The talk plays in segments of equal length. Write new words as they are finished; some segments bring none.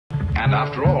And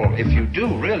after all, if you do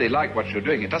really like what you're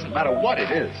doing, it doesn't matter what it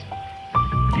is.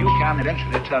 You can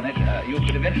eventually turn it, you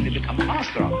could eventually become a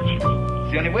master of it. It's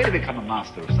the only way to become a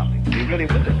master of something, to be really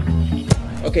with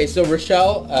it. Okay, so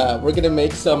Rochelle, we're gonna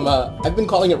make some, I've been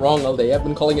calling it wrong all day. I've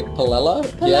been calling it paella.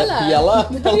 Paella. Yeah,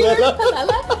 paella.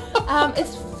 Paella?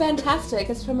 It's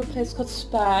fantastic. It's from a place called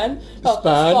Spain. Oh,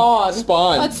 Spawn.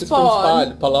 Spawn. It's from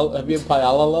Spawn. Paella, have you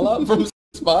paella from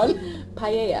Spawn?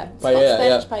 Paella.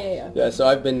 Paella, Spanish yeah. paella. Yeah, so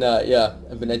I've been,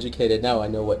 I've been educated now. I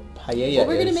know what paella is. Well,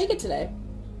 we're gonna make it today.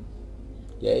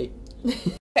 Yay.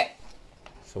 Okay.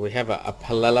 So we have a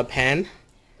paella pan.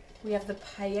 We have the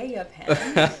paella pan.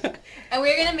 And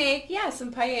we're gonna make,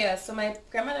 some paella. So my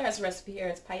grandmother has a recipe here.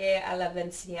 It's Paella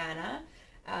Valenciana.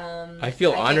 I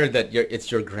feel honored that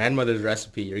it's your grandmother's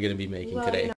recipe you're gonna be making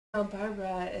today. You know,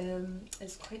 Barbara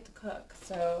is quite the cook,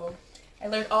 so I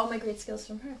learned all my great skills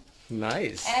from her.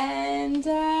 Nice. And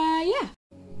yeah.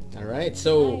 All right,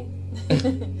 so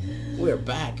we're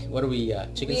back. What are we?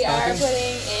 Chicken stock? We are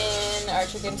putting in our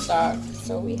chicken stock.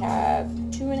 So we have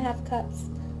 2.5 cups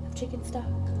of chicken stock.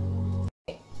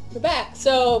 Okay, we're back.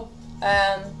 So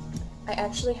I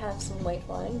actually have some white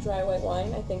wine, dry white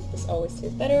wine. I think this always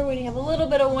tastes better when you have a little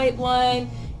bit of white wine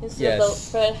instead of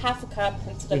for half a cup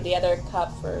instead of the other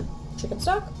cup for chicken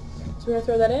stock. So we're gonna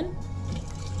throw that in.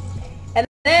 And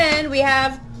then we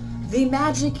have the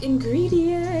magic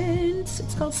ingredient.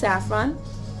 It's called saffron.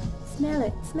 Smell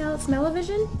it.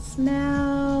 Smell-o-vision?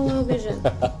 Smell-o-vision.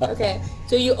 Okay.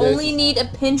 So you only need a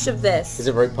pinch of this. Is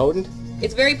it very potent?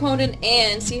 It's very potent,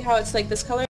 and see how it's like this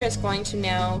color is going to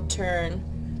now turn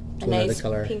a nice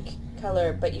pink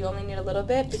color, but you only need a little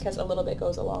bit because a little bit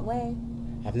goes a long way.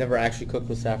 I've never actually cooked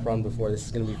with saffron before. This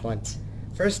is going to be fun.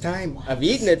 First time. I've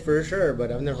eaten it for sure,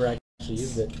 but I've never actually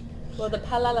used it. Well, the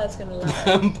paella is going to love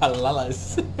it.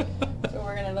 Paellas. So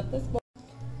we're going to let this boil.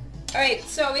 Alright,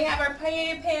 so we have our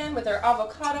paella pan with our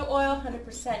avocado oil,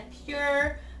 100%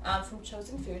 pure, from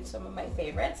Chosen Foods, some of my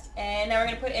favorites. And now we're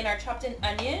going to put in our chopped in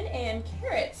onion and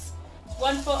carrots.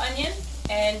 1 full onion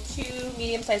and 2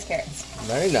 medium-sized carrots.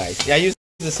 Very nice. Yeah, I use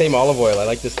the same olive oil. I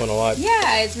like this one a lot.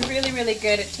 Yeah, it's really, really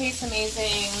good. It tastes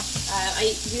amazing. I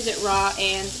use it raw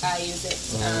and I use it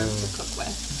to cook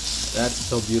with. That's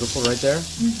so beautiful right there.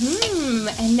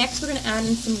 And next we're going to add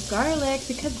in some garlic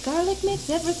because garlic makes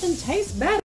everything taste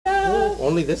better. Oh,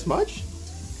 only this much?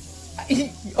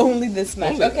 Only this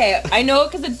much. Okay, I know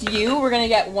because it's you, we're going to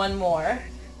get one more.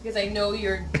 Because I know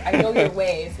your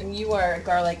ways, and you are a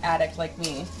garlic addict like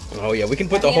me. Oh yeah, we can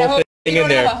put the whole thing in there. You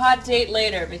don't have a hot date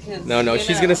later because No,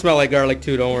 she's gonna smell like garlic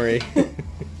too. Don't worry.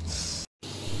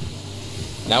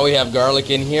 Now we have garlic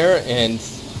in here, and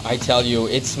I tell you,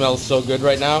 it smells so good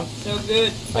right now. So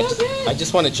good. I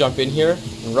just want to jump in here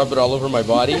and rub it all over my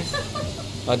body.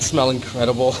 That'd smell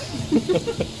incredible.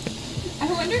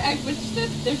 I wish that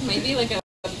there's maybe like a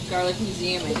garlic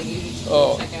museum. I think you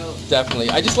should check out. Definitely.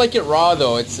 I just like it raw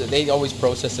though. They always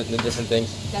process it into different things.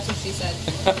 That's what she said.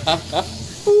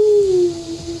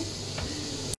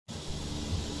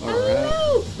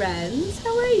 Hello, friends.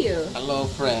 How are you? Hello,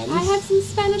 friends. I have some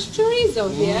Spanish chorizo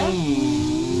here.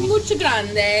 Mucho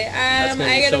grande. That's gonna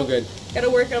be so good. Gotta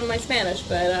work on my Spanish,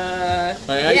 but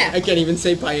I can't even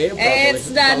say paella properly. It's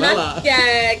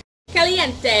the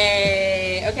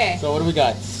caliente. Okay. So what do we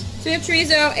got? So we have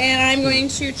chorizo, and I'm going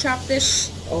to chop this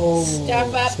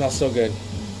stuff up. It smells so good.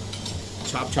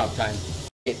 Chop time.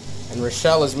 And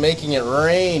Rochelle is making it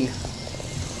rain.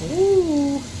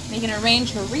 Ooh, making it rain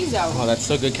chorizo. Oh, that's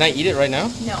so good. Can I eat it right now?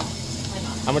 No, why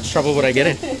not? How much trouble would I get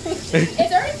in? It's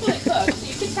already fully cooked, so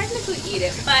you can technically eat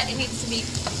it, but it needs to be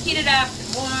heated up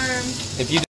and warm.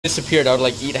 If you disappeared, I would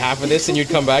like eat half of this, and you'd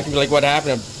come back and be like, "What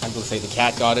happened?" I'm going to say the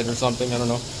cat got it or something. I don't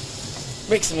know.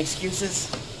 Make some excuses.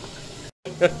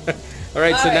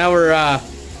 Alright, so now we're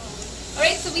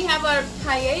Alright, so we have our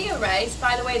paella rice.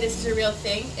 By the way, this is a real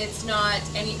thing. It's not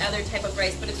any other type of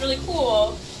rice, but it's really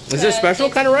cool. Is it a special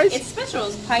kind of rice? It's special.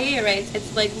 It's paella rice.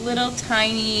 It's like little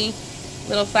tiny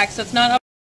little flecks. So it's not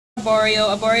arborio.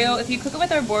 Arborio, if you cook it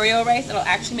with arborio rice, it'll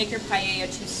actually make your paella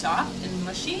too soft and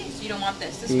mushy. So you don't want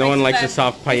this. No one likes a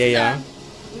soft paella.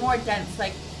 More dense.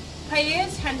 Like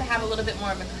paellas tend to have a little bit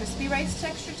more of a crispy rice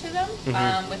texture to them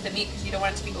with the meat because you don't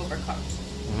want it to be overcooked.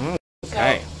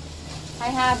 Okay. So I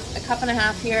have a 1.5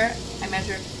 cups here. I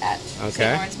measured at St.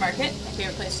 Lawrence Market, my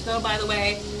favorite place to go, by the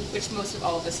way, which most of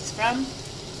all of this is from.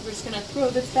 So we're just gonna throw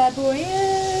this bad boy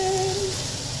in.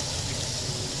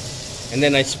 And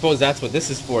then I suppose that's what this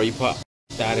is for. You put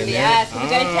that in there. Yeah, so we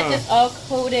gotta get this all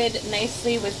coated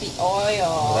nicely with the oil.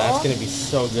 Oh, that's gonna be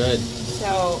so good.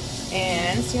 So,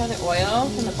 and see how the oil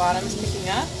from the bottom is picking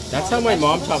up? That's how my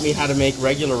mom taught me how to make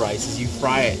regular rice, is you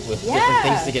fry it with different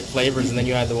things to get flavors and then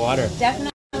you add the water.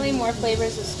 Definitely more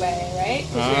flavors this way, right?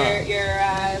 Because you're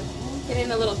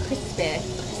getting a little crispy.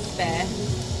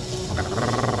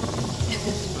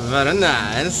 Very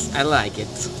nice. I like it.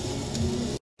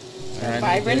 How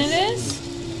vibrant it is.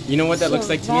 You know what that So looks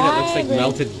like to me? That looks like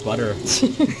melted butter.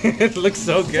 It looks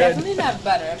so good. Definitely not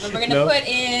butter, but we're gonna put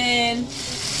in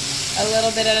a little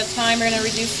bit at a time. We're gonna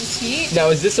reduce this heat. Now,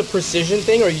 is this a precision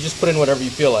thing, or you just put in whatever you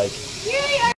feel like?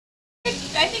 Yeah,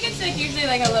 I think it's like usually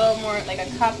like a little more, like a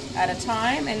cup at a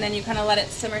time, and then you kind of let it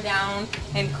simmer down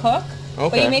and cook. Okay.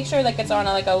 But you make sure like it's on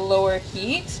like a lower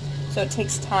heat, so it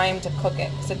takes time to cook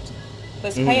it. So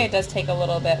this paella does take a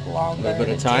little bit longer. A little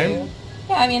bit of time?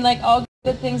 Yeah, I mean, like all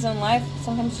good things in life,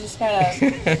 sometimes you just gotta...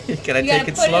 you gotta take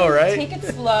it slow, right? Take it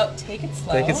slow. Take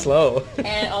it slow.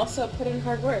 And also put in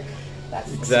hard work.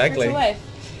 That's exactly the secret to life.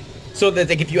 So that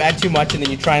like if you add too much and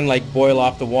then you try and like boil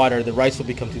off the water, the rice will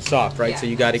become too soft, right? Yeah, so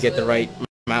you got to get the right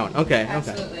amount. Okay.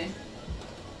 Absolutely.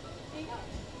 Okay.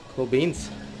 Cool beans.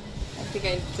 I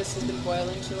think this has been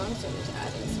boiling too long, so I need to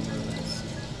add in some more rice.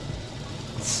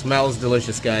 It smells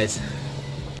delicious, guys.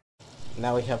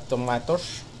 Now we have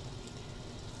tomatoes.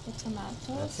 The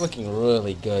tomatoes. It's looking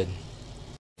really good.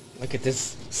 Look at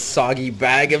this soggy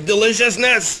bag of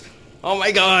deliciousness. Oh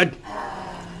my god.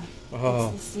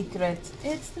 Oh. It's the secret.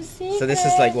 It's the secret. So this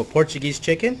is like what, Portuguese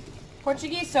chicken?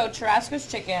 Portuguese, so Churrasco's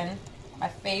Chicken, my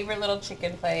favorite little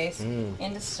chicken place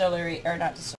in Distillery, or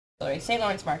not Distillery, St.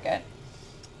 Lawrence Market.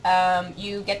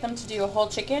 You get them to do a whole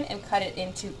chicken and cut it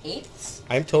into eighths.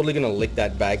 I'm totally gonna lick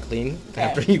that bag clean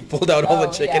after you pulled out all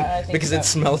the chicken because it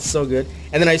smells so good.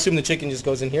 And then I assume the chicken just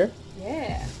goes in here?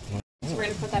 Yeah. So we're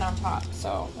gonna put that on top.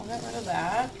 So we'll get rid of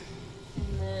that.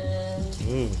 And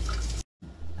then...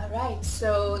 Alright,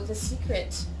 so the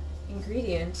secret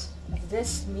ingredient of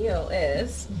this meal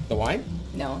is... The wine?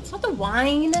 No, it's not the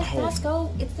wine,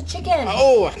 Vasco. It's the chicken.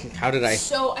 Oh, how did I?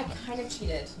 So I kind of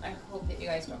cheated. I hope that you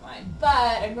guys don't mind.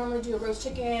 But I normally do a roast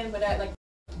chicken, but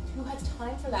who has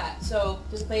time for that? So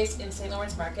there's a place in St.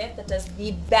 Lawrence Market that does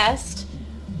the best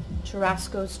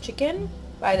Churrasco's chicken.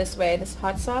 By this way, this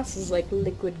hot sauce is like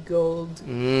liquid gold.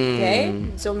 Okay?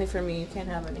 It's only for me. You can't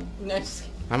have any. No, just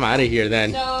kidding. I'm out of here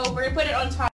then. So we're gonna put it on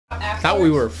top afterwards. I thought we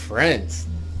were friends.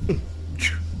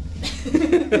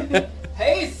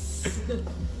 Peace!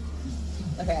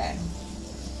 Okay.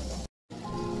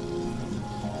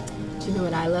 Do you know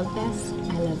what I love best?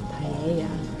 I love paella.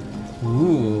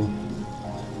 Ooh.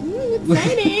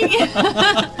 Exciting!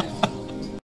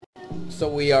 So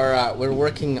we're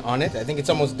working on it. I think it's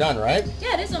almost done, right?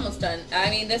 Yeah, it is almost done. I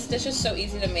mean, this dish is so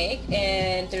easy to make,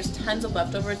 and there's tons of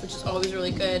leftovers, which is always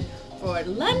really good for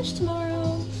lunch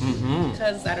tomorrow.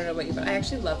 Because I don't know about you, but I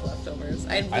actually love leftovers.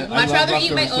 I'd much rather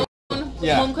eat my own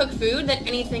home-cooked food than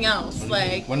anything else.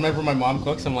 Whenever my mom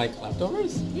cooks, I'm like,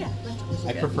 leftovers? Yeah, leftovers.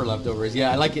 I prefer leftovers.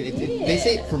 Yeah, I like it. They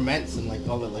say it ferments and like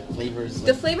all the flavors.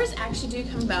 The flavors actually do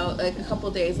come about like a couple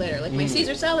days later. Like my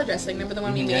Caesar salad dressing, remember the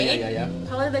one we made? Yeah.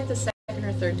 Probably like the second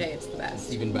or third day, it's the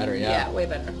best. Even better, yeah. Yeah, way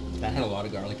better. That had a lot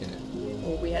of garlic in it.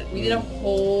 Oh, we did a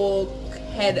whole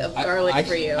head of garlic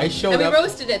for you. I showed and we up.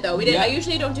 roasted it though. We did. Yeah. I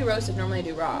usually don't do roasted. Normally I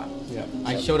do raw. Yeah.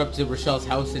 I showed up to Rochelle's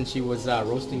house and she was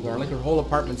roasting garlic. Her whole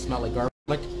apartment smelled like garlic.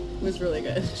 It was really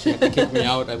good. She had to kick me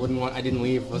out. I didn't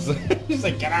leave. She's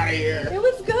like, get out of here. It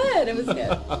was good. It was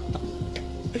good.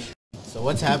 So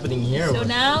what's happening here? So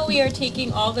now we are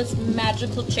taking all this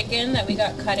magical chicken that we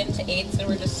got cut into eighths and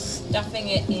we're just stuffing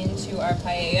it into our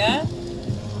paella.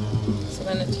 So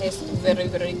then it tastes very,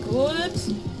 very good.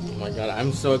 Oh my god,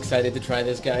 I'm so excited to try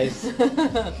this, guys.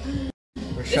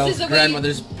 Rochelle's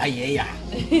grandmother's paella.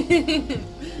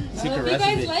 I hope you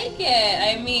guys like it.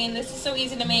 I mean, this is so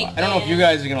easy to make. I don't know if you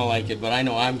guys are going to like it, but I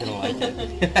know I'm going to like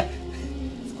it.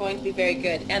 It's going to be very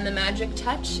good. And the magic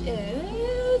touch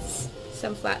is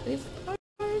some flat leaf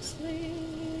parsley.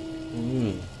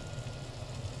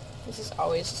 This is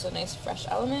always just a nice fresh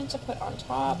element to put on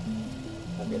top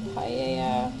of your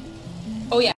paella.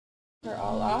 Oh yeah, her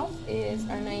all off is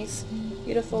our nice,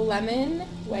 beautiful lemon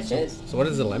wedges. So what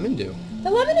does the lemon do? The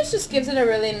lemon just gives it a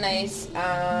really nice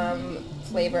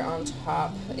flavor on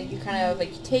top. You kind of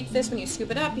like you take this when you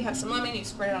scoop it up, you have some lemon, you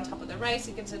squirt it on top of the rice.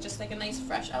 It gives it just like a nice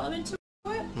fresh element to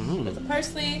it with the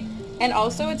parsley. And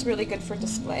also it's really good for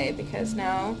display because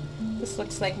now this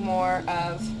looks like more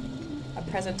of a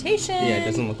presentation. Yeah, it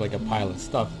doesn't look like a pile of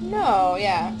stuff. No,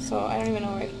 yeah. So I don't even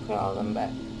know where I can put all of them, but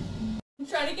I'm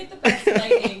trying to get the best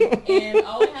lighting, and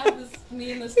all I have is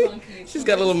me and this monkey. She's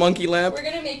got a little monkey lamp. We're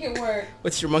gonna make it work.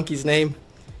 What's your monkey's name?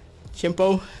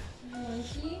 Chimpo?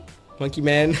 Monkey? Monkey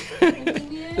man?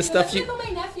 The stuff you... my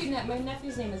nephew. My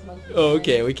nephew's name is Monkey. Oh,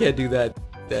 okay. We can't do that.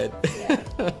 Yeah.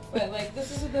 But like,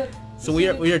 this is a good... So we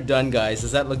are done, guys.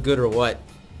 Does that look good or what?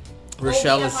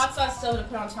 Rochelle we is... have hot sauce still to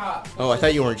put on top. Oh, I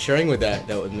thought you weren't sharing with that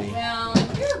with me. Well,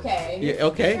 you're okay. Yeah,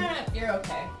 okay. You're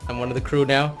okay. I'm one of the crew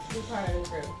now. You're part of the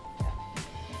crew.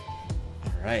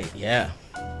 All right, yeah.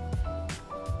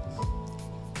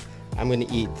 I'm gonna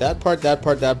eat that part, that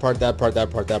part, that part, that part,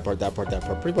 that part, that part, that part, that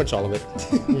part. Pretty much all of it.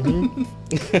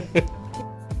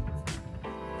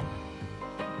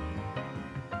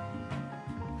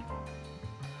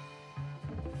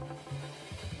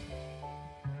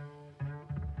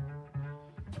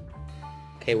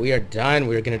 Okay, we are done.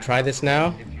 We're gonna try this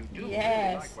now.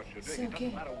 Yes. So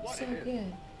good. So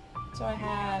good. So I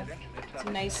have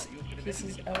some nice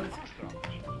pieces of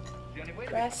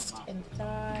breast and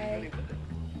thigh.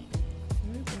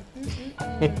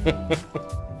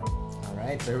 All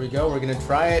right, there we go. We're gonna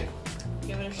try it.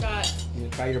 Give it a shot. You're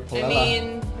gonna try your paella. I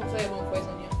mean, hopefully I won't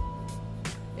poison you.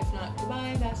 If not,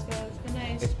 goodbye, Vasco. It's been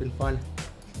nice. It's been fun.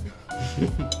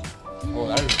 Oh,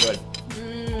 that is good.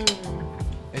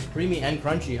 It's creamy and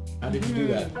crunchy. How did you do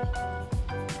that?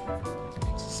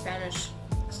 It's Spanish.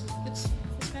 It's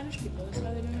the Spanish people. That's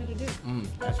how they know how to do.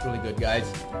 That's really good, guys.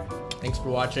 Thanks for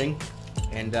watching.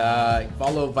 And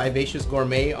follow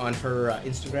Vivaciousgormet on her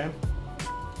Instagram.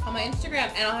 On my Instagram,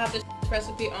 and I'll have this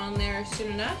recipe on there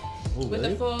soon enough. Oh, with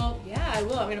really? a full, yeah, I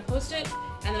will. I'm gonna post it,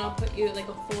 and then I'll put you like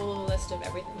a full list of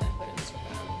everything that I put in this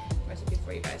recipe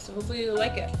for you guys. So hopefully you'll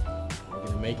like it. I'm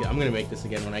gonna make it. I'm gonna make this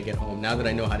again when I get home. Now that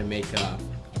I know how to make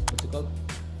what's it called?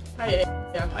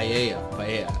 Paella.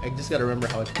 Paella. I just gotta remember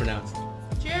how it's pronounced.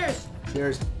 Cheers.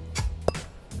 Cheers.